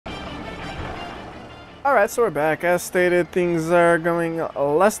Alright, so we're back. As stated, things are going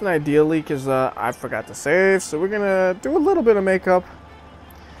less than ideally because I forgot to save. So we're going to do a little bit of makeup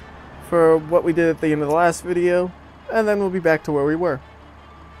for what we did at the end of the last video. And then we'll be back to where we were.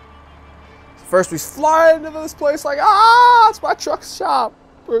 So first we fly into this place like, ah, it's my truck shop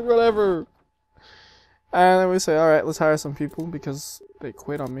or whatever. And then we say, alright, let's hire some people because they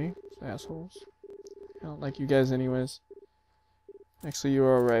quit on me. Assholes. I don't like you guys anyways. Actually, you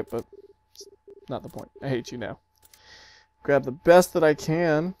were alright, but... not the point. I hate you now. Grab the best that I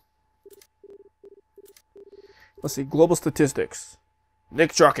can. Let's see. Global statistics.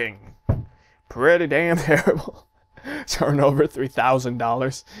 Nick Trucking. Pretty damn terrible. Turnover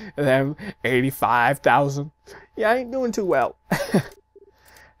 $3,000. And then $85,000. Yeah, I ain't doing too well.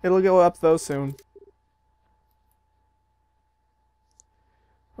 It'll go up though soon.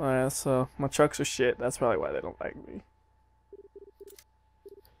 Alright, so my trucks are shit. That's probably why they don't like me.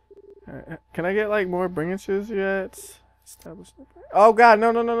 Can I get like more bring inches yet? Established. Oh god,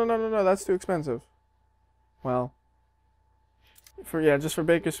 no, that's too expensive. Well, just for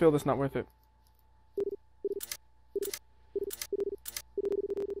Bakersfield, it's not worth it.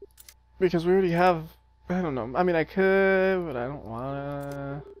 Because we already have, I don't know. I mean, I could, but I don't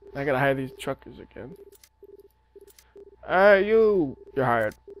wanna. I gotta hire these truckers again. Alright, you're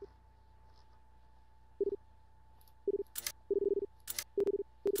hired.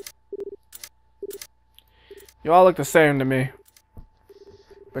 You all look the same to me.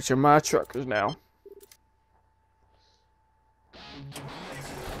 But you're my truckers now.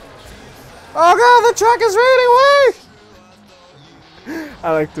 Oh god, the truck is raining away!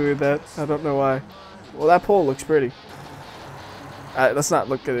 I like doing that. I don't know why. Well, that pole looks pretty. Let's not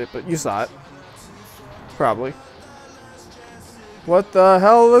look at it, but you saw it. Probably. What the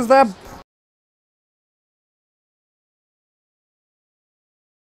hell is that?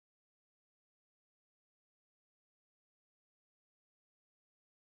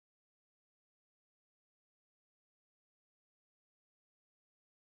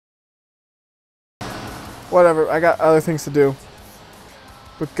 Whatever, I got other things to do.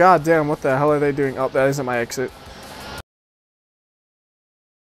 But goddamn, what the hell are they doing? Oh, that isn't my exit.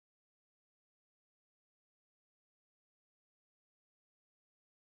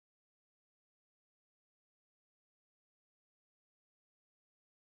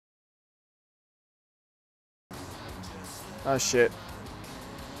 Oh shit.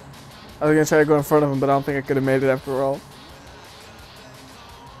 I was gonna try to go in front of him, but I don't think I could have made it after all.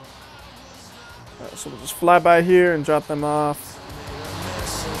 So we'll just fly by here and drop them off.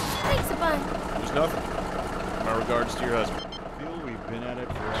 Thanks a bunch. There's nothing. My regards to your husband. I feel we've been at it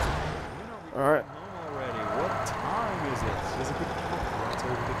forever. Alright. Already. What time is it? There's a big clock right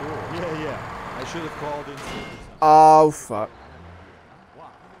over the door. Yeah. I should have called in. Oh, fuck.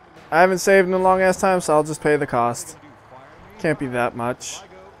 I haven't saved in a long ass time, so I'll just pay the cost. Can't be that much.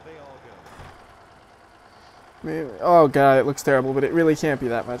 I mean, oh god, it looks terrible, but it really can't be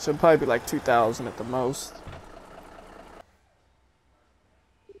that much. It'll probably be like 2,000 at the most.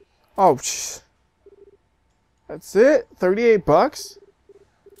 Oh, that's it? 38 bucks?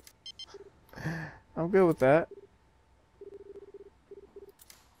 I'm good with that.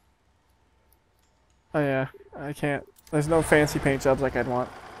 Oh yeah, I can't. There's no fancy paint jobs like I'd want.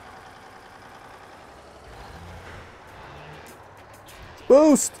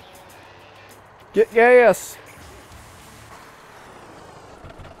 Boost! Get gas!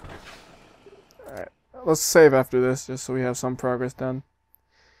 Alright, let's save after this, just so we have some progress done.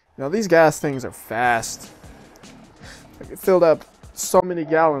 You know, these gas things are fast. Like, it filled up so many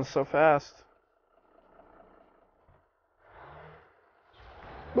gallons so fast.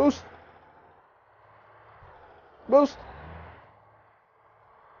 Boost! Boost!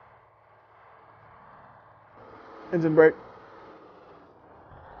 Engine brake.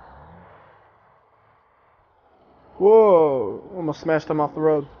 Whoa! Almost smashed them off the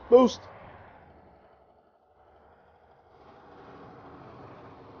road. Boost!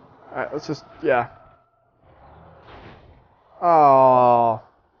 Alright, let's just, yeah. Oh.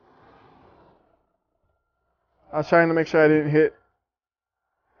 I was trying to make sure I didn't hit.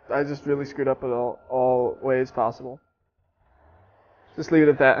 I just really screwed up in all ways possible. Just leave it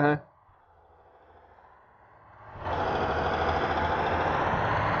at that, huh?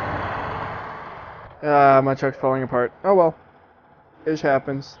 My truck's falling apart. Oh well. Ish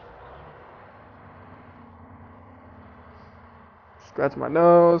happens. Scratch my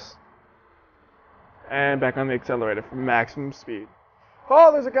nose. And back on the accelerator for maximum speed.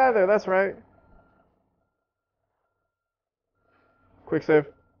 Oh, there's a guy there, that's right. Quick save.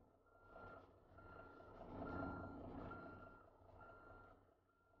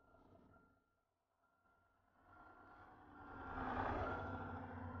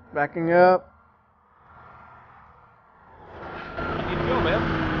 Backing up. You need to go, ma'am.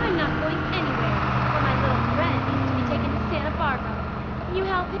 I'm not going anywhere. For my little friend needs to be taken to Santa Barbara. Can you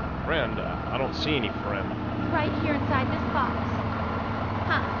help him? Friend? I don't see any friend. Right here inside this box.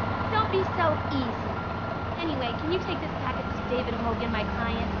 Huh. Don't be so easy. Anyway, can you take this package to David Hogan, my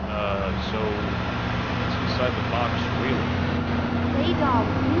client? So what's inside the box, really? Play doll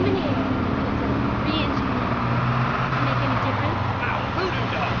with luminaire. It's a 3-inch. Does it make any difference? Wow, voodoo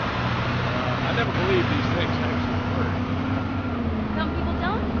doll! I never believed these things actually work. Some people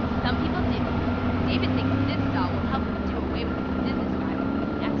don't, some people do. David thinks this doll will help him do away with his business rival.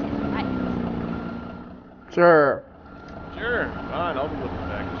 That's his right. Sure. Sure, fine, I'll deliver the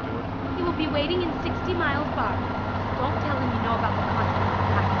package to her. He will be waiting in 60 Miles Bar. Don't tell him you know about the content of the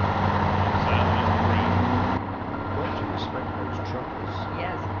package. Sounds just great. Don't you respect those truckers?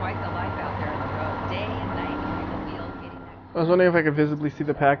 Yes, quite the life out there on the road, day and night, behind the wheel, getting that. I was wondering if I could visibly see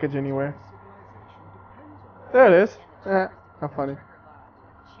the package anywhere. There it is. How funny.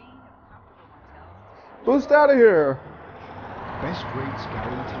 Boost out of here. Best rates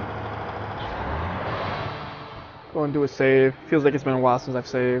guaranteed. Go and do a save. Feels like it's been a while since I've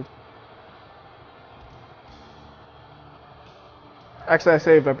saved. Actually, I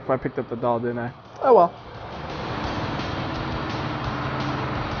saved right before I picked up the doll, didn't I? Oh well.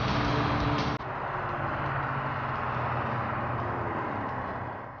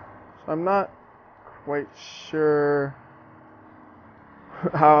 So I'm not quite sure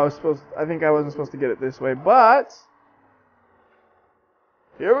how I was supposed to, I think I wasn't supposed to get it this way, but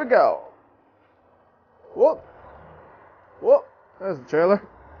here we go. Whoop. Whoop. There's the trailer.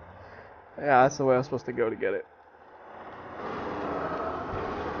 Yeah, that's the way I was supposed to go to get it.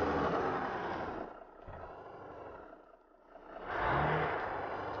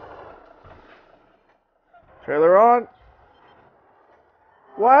 Trailer on.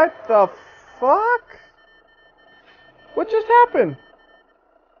 What the fuck? What just happened?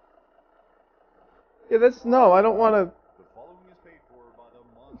 Yeah, that's no, I don't want to. The following is paid for by the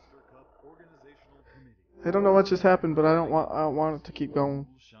Monster Cup Organizational Committee. I don't know what just happened, but I don't want it to keep going.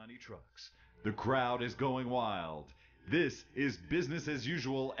 Shiny trucks. The crowd is going wild. This is business as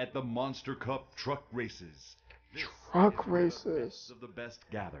usual at the Monster Cup truck races. This Truck is where the races. best of the best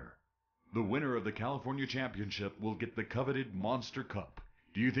gather. The winner of the California Championship will get the coveted Monster Cup.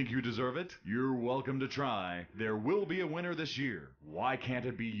 Do you think you deserve it? You're welcome to try. There will be a winner this year. Why can't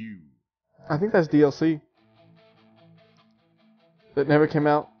it be you? I think that's DLC. That never came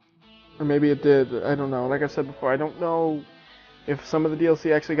out. Or maybe it did. I don't know. Like I said before, I don't know if some of the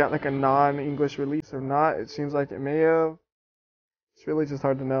DLC actually got like a non-English release or not. It seems like it may have. It's really just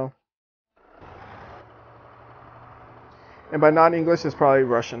hard to know. And by non-English, it's probably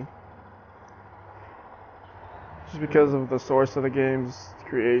Russian. Just because of the source of the game's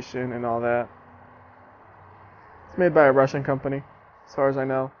creation and all that. It's made by a Russian company, as far as I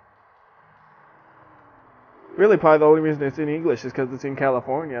know. Really, probably the only reason it's in English is because it's in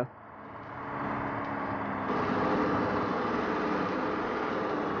California.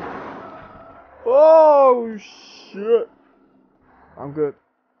 Oh, shit. I'm good.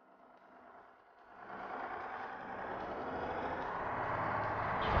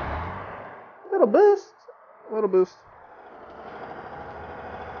 Little boost. Little boost.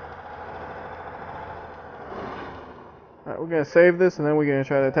 Alright, we're gonna save this and then we're gonna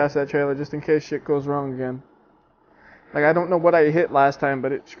try to attach that trailer just in case shit goes wrong again. Like, I don't know what I hit last time,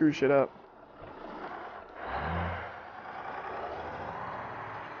 but it screwed shit up.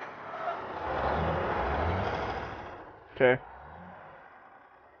 Okay.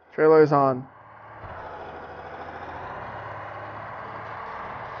 Trailer is on.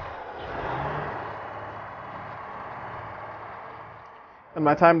 And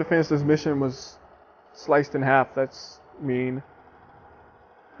my time to finish this mission was sliced in half. That's mean.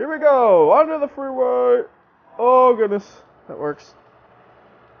 Here we go! Onto the freeway! Oh goodness. That works.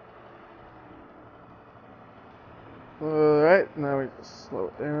 Alright, now we just slow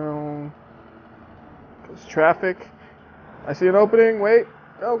it down. Because traffic. I see an opening. Wait.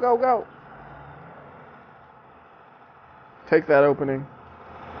 Go, go, go. Take that opening.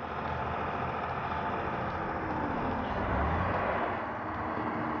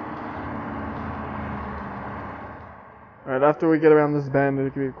 Alright, after we get around this bend,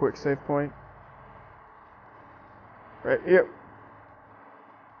 it'll give you a quick save point. Right here.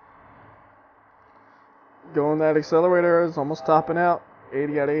 Going that accelerator is almost topping out.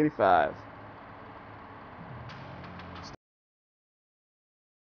 80 out of 85.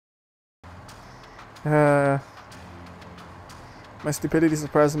 My stupidity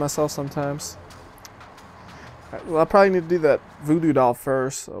surprises myself sometimes. Alright, well, I probably need to do that voodoo doll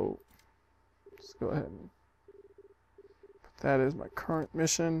first, so let's go ahead and put that as my current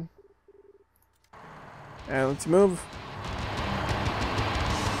mission. And let's move.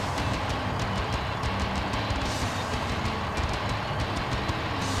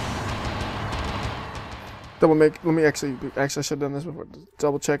 Let me actually I should have done this before.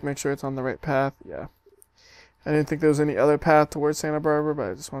 Double check, make sure it's on the right path. Yeah. I didn't think there was any other path towards Santa Barbara,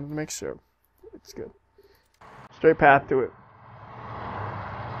 but I just wanted to make sure. It's good. Straight path to it.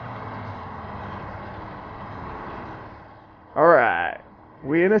 Alright.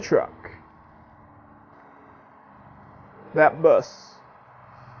 We in a truck. That bus.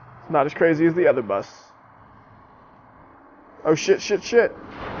 It's not as crazy as the other bus. Oh shit, shit, shit.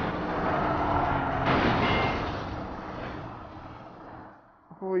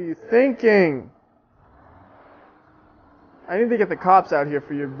 What were you thinking? I need to get the cops out here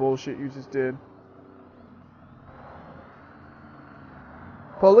for your bullshit you just did.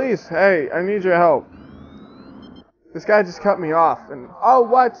 Police, hey, I need your help. This guy just cut me off and... Oh,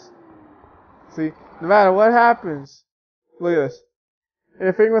 what? See, no matter what happens... Look at this.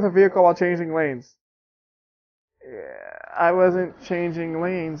 Interfering with a vehicle while changing lanes. Yeah, I wasn't changing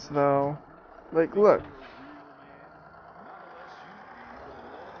lanes, though. Like, look.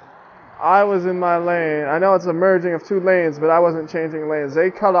 I was in my lane. I know it's a merging of two lanes, but I wasn't changing lanes. They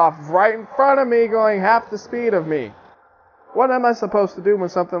cut off right in front of me going half the speed of me. What am I supposed to do when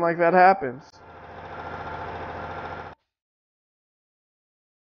something like that happens?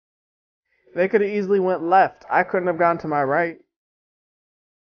 They could have easily went left. I couldn't have gone to my right.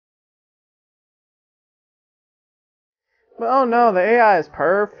 But oh no, the AI is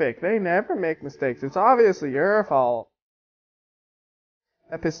perfect. They never make mistakes. It's obviously your fault.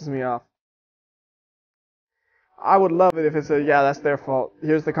 That pisses me off. I would love it if it said, yeah, that's their fault.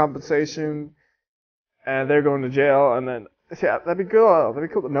 Here's the compensation. And they're going to jail. And then, yeah, that'd be cool. That'd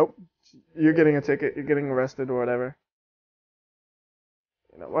be cool. Nope. You're getting a ticket. You're getting arrested or whatever.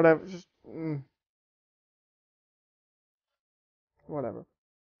 You know, whatever. Just, whatever.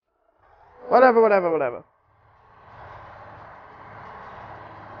 Whatever.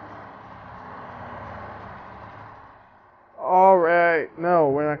 Alright. No,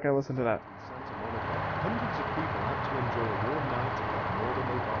 we're not going to listen to that. Santa Monica, hundreds of people had to enjoy a warm night at Northern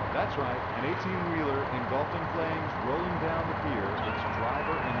Oklahoma. That's right, an 18-wheeler engulfed in flames rolling down the pier, its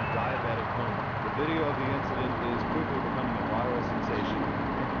driver in diabetic coma. The video of the incident is quickly becoming a viral sensation,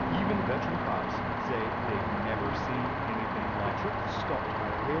 and even veteran cops say they've never seen anything like The truck it. was stopped by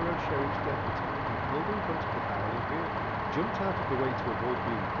a hero sheriff's deputy who pulled in front of the barrel of vehicle, jumped out of the way to avoid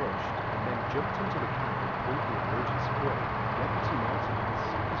being crushed, and then jumped into the cab and pulled the emergency brake. Deputy Martinez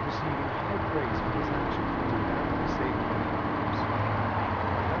is receiving high praise for his action to narrowly save many lives.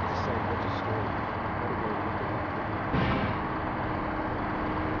 I have to say, what a story. What a way to look at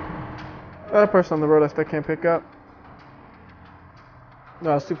that. That person on the road I still can't pick up.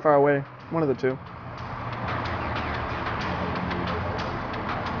 No, it's too far away. One of the two.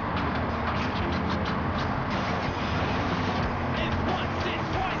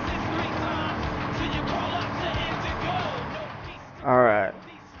 Alright.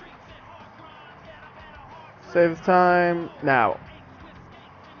 Save time now.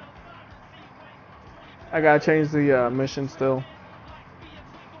 I gotta change the mission still.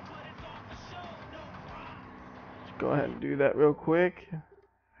 Let's go ahead and do that real quick. There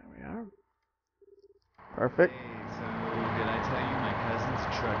we are. Perfect. Hey, so did I tell you my cousin's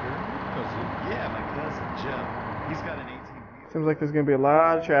trucker? Cousin? Yeah, my cousin, Joe. He's got an 18-wheeler. Seems like there's gonna be a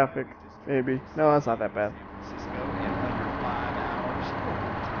lot of traffic. Maybe. No, that's not that bad. San Francisco in under 5 hours.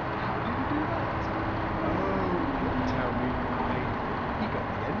 How did he do that? Oh, couldn't tell me. He got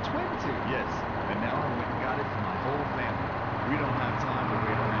the N20. Yes, and now I went and got it for my whole family. We don't have time to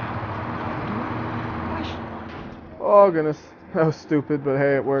wait around. Why should I? Oh goodness. That was stupid, but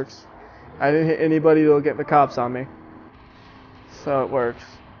hey, it works. I didn't hit anybody that'll get the cops on me. So it works.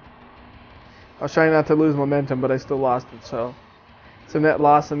 I was trying not to lose momentum, but I still lost it, so it's a net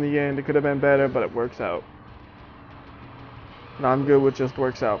loss in the end. It could have been better, but it works out. And I'm good with just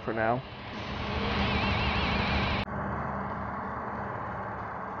works out for now.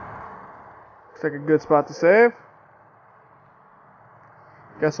 Looks like a good spot to save.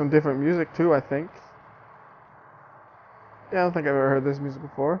 Got some different music too, I think. Yeah, I don't think I've ever heard this music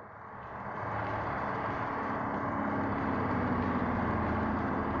before.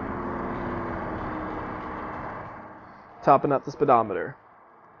 Topping up the speedometer.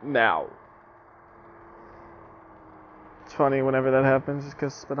 Now. It's funny whenever that happens, just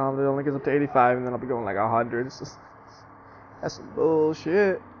because the speedometer only goes up to 85 and then I'll be going like 100. It's just, that's some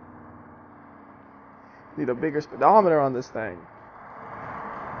bullshit. Need a bigger speedometer on this thing.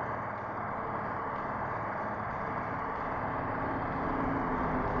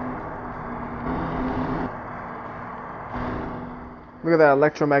 Look at that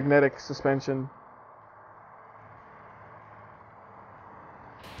electromagnetic suspension.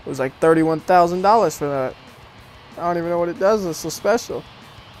 It was like $31,000 for that. I don't even know what it does. It's so special.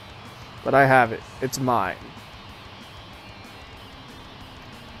 But I have it. It's mine.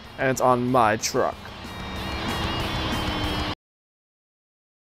 And it's on my truck.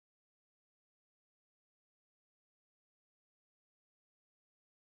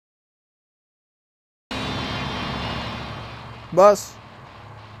 Bus.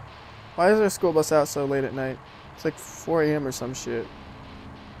 Why is there a school bus out so late at night? It's like 4 a.m. or some shit.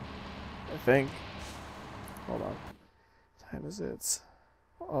 I think. Hold on. What time is it?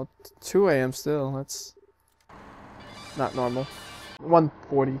 Oh, 2 a.m. still. That's not normal.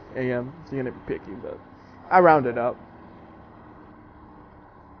 1:40 a.m. if you're gonna be picky, but I rounded up.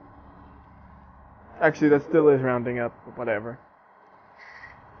 Actually, that still is rounding up, but whatever.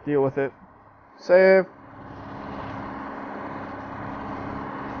 Deal with it. Save.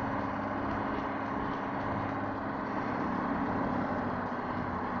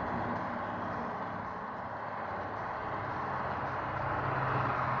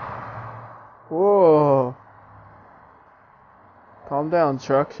 Whoa. Calm down,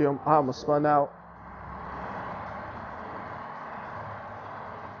 truck. I almost spun out.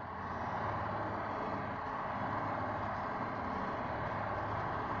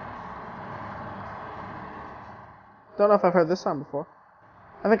 Don't know if I've heard this song before.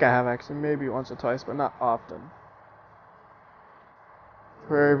 I think I have actually, maybe once or twice, but not often.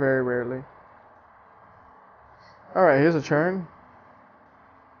 Very, very rarely. Alright, here's a turn.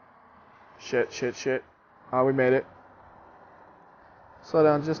 Shit. Oh, we made it. Slow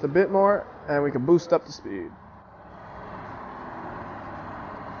down just a bit more, and we can boost up the speed.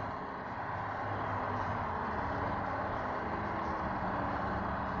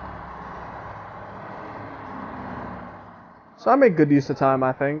 So I made good use of time,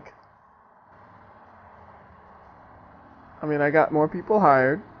 I think. I mean, I got more people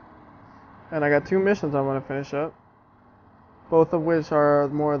hired, and I got 2 missions I want to finish up, both of which are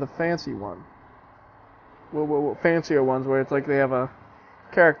more of the fancy one. Well, fancier ones where it's like they have a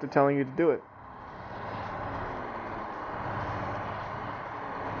character telling you to do it.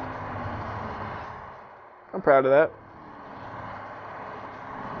 I'm proud of that.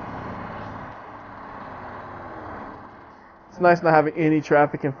 It's nice not having any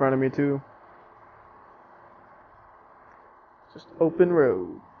traffic in front of me too. Just open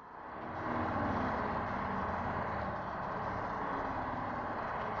road.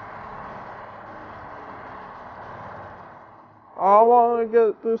 I want to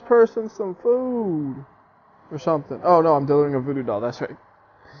get this person some food or something. Oh no, I'm delivering a voodoo doll. That's right.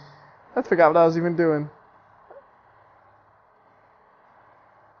 I forgot what I was even doing.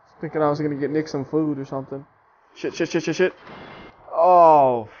 Thinking I was gonna get Nick some food or something. Shit.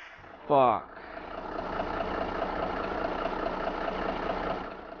 Oh, fuck.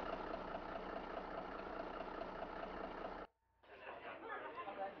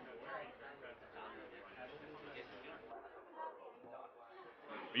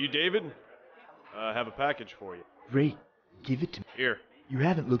 Are you David? I have a package for you. Great. Give it to me. Here. You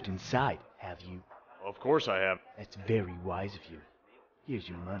haven't looked inside, have you? Of course I have. That's very wise of you. Here's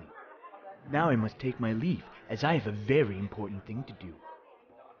your money. Now I must take my leave, as I have a very important thing to do.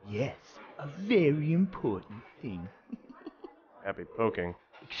 Yes, a very important thing. Happy poking.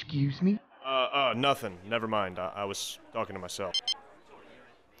 Excuse me? Nothing. Never mind. I was talking to myself.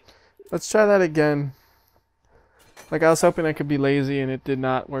 Let's try that again. Like, I was hoping I could be lazy, and it did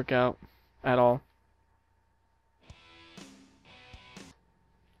not work out at all.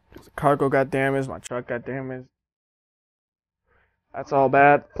 The cargo got damaged, my truck got damaged. That's all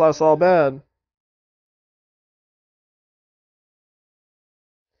bad, plus all bad.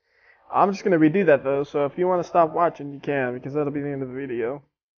 I'm just going to redo that though, so if you want to stop watching, you can, because that'll be the end of the video.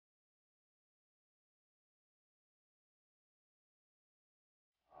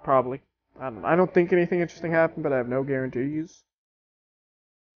 Probably. I don't think anything interesting happened, but I have no guarantees.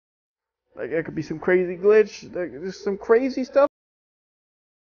 Like, it could be some crazy glitch, like, there's some crazy stuff.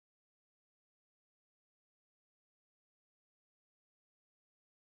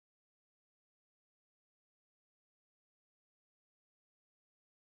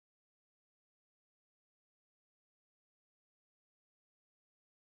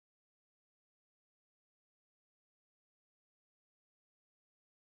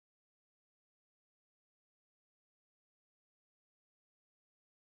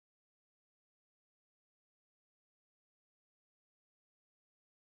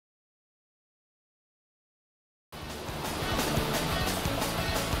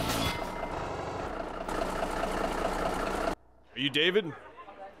 you David?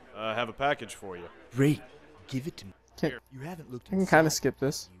 I have a package for you. Great. Give it to me. Can't, You haven't looked I can kind of inside. skip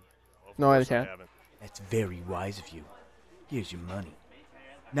this. Of No, I course can't. haven't. That's very wise of you. Here's your money.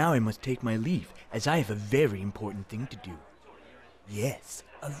 Now I must take my leave, as I have a very important thing to do. Yes,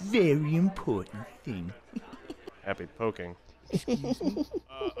 a very important thing. Happy poking. Excuse me?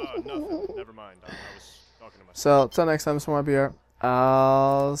 Nothing. Never mind. I was talking to myself. So, till next time, this is WhyBeAre.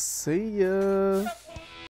 I'll see ya.